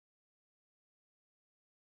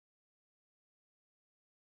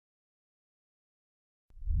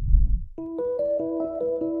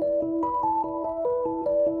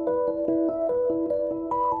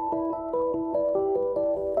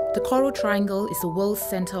The Coral Triangle is the world's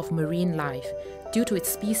center of marine life. Due to its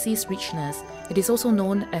species richness, it is also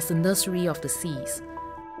known as the nursery of the seas.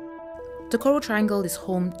 The Coral Triangle is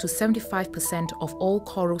home to 75% of all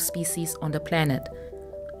coral species on the planet.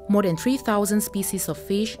 More than 3,000 species of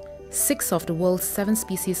fish, 6 of the world's 7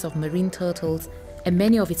 species of marine turtles, and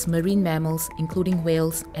many of its marine mammals, including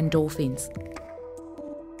whales and dolphins.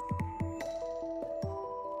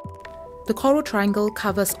 The Coral Triangle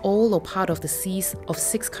covers all or part of the seas of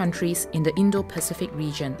 6 countries in the Indo-Pacific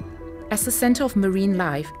region. As the center of marine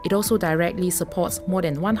life, it also directly supports more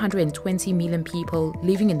than 120 million people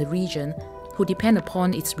living in the region who depend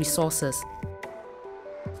upon its resources.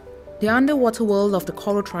 The underwater world of the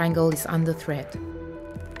Coral Triangle is under threat.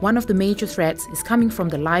 One of the major threats is coming from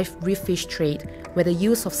the live reef fish trade, where the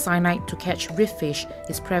use of cyanide to catch reef fish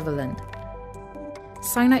is prevalent.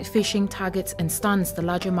 Cyanide fishing targets and stuns the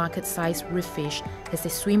larger market-sized reef fish as they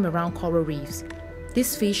swim around coral reefs.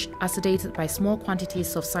 These fish are sedated by small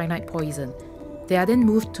quantities of cyanide poison. They are then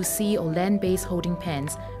moved to sea or land-based holding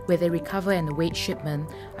pens where they recover and await shipment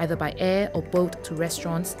either by air or boat to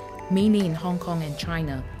restaurants, mainly in Hong Kong and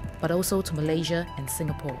China, but also to Malaysia and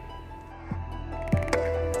Singapore.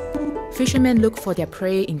 Fishermen look for their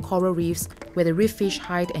prey in coral reefs where the reef fish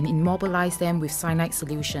hide and immobilize them with cyanide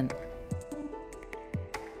solution.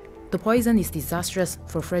 The poison is disastrous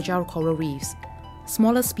for fragile coral reefs.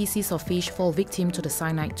 Smaller species of fish fall victim to the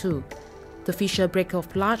cyanide too. The fisher break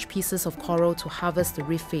off large pieces of coral to harvest the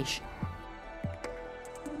reef fish.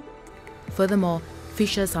 Furthermore,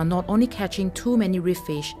 fishers are not only catching too many reef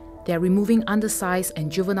fish, they are removing undersized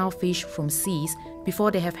and juvenile fish from seas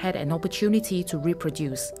before they have had an opportunity to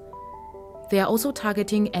reproduce. They are also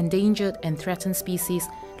targeting endangered and threatened species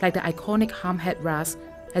like the iconic hammerhead wrasse,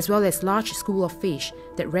 as well as large schools of fish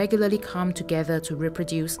that regularly come together to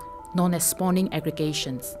reproduce, known as spawning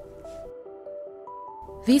aggregations.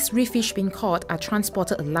 These reef fish being caught are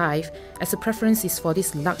transported alive, as the preference is for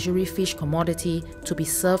this luxury fish commodity to be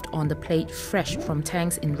served on the plate fresh from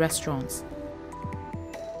tanks in restaurants.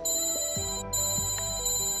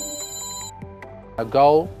 Our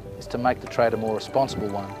goal is to make the trade a more responsible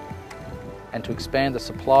one and to expand the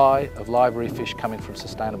supply of live reef fish coming from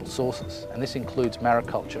sustainable sources, and this includes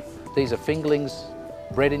mariculture. These are fingerlings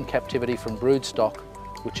bred in captivity from brood stock,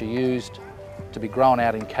 which are used to be grown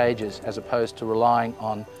out in cages as opposed to relying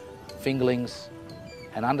on fingerlings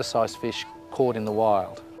and undersized fish caught in the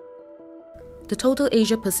wild. The total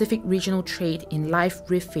Asia-Pacific regional trade in live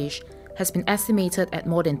reef fish has been estimated at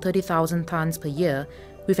more than 30,000 tons per year,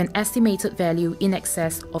 with an estimated value in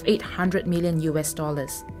excess of $800 million.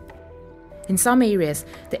 In some areas,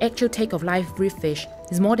 the actual take of live reef fish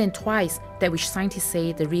is more than twice that which scientists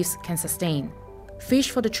say the reefs can sustain.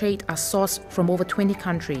 Fish for the trade are sourced from over 20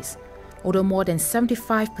 countries, although more than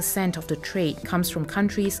 75% of the trade comes from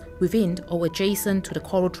countries within or adjacent to the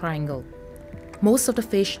Coral Triangle. Most of the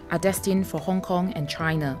fish are destined for Hong Kong and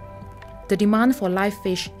China. The demand for live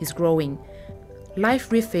fish is growing.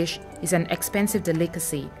 Live reef fish is an expensive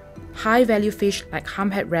delicacy. High-value fish like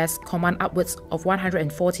hammerhead wrasse command upwards of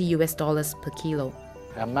 $140 per kilo.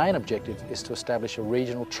 Our main objective is to establish a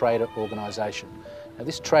regional trader organisation. Now,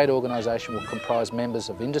 this trade organisation will comprise members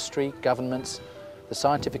of industry, governments, the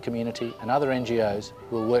scientific community and other NGOs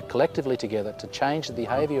who will work collectively together to change the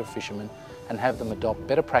behaviour of fishermen and have them adopt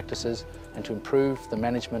better practices and to improve the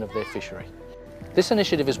management of their fishery. This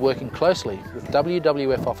initiative is working closely with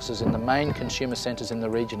WWF offices in the main consumer centres in the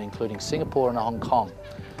region, including Singapore and Hong Kong.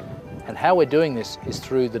 And how we're doing this is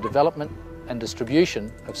through the development and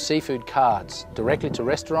distribution of seafood cards directly to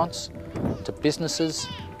restaurants, to businesses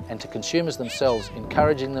and to consumers themselves,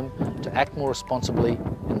 encouraging them to act more responsibly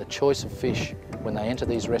in the choice of fish when they enter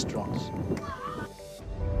these restaurants.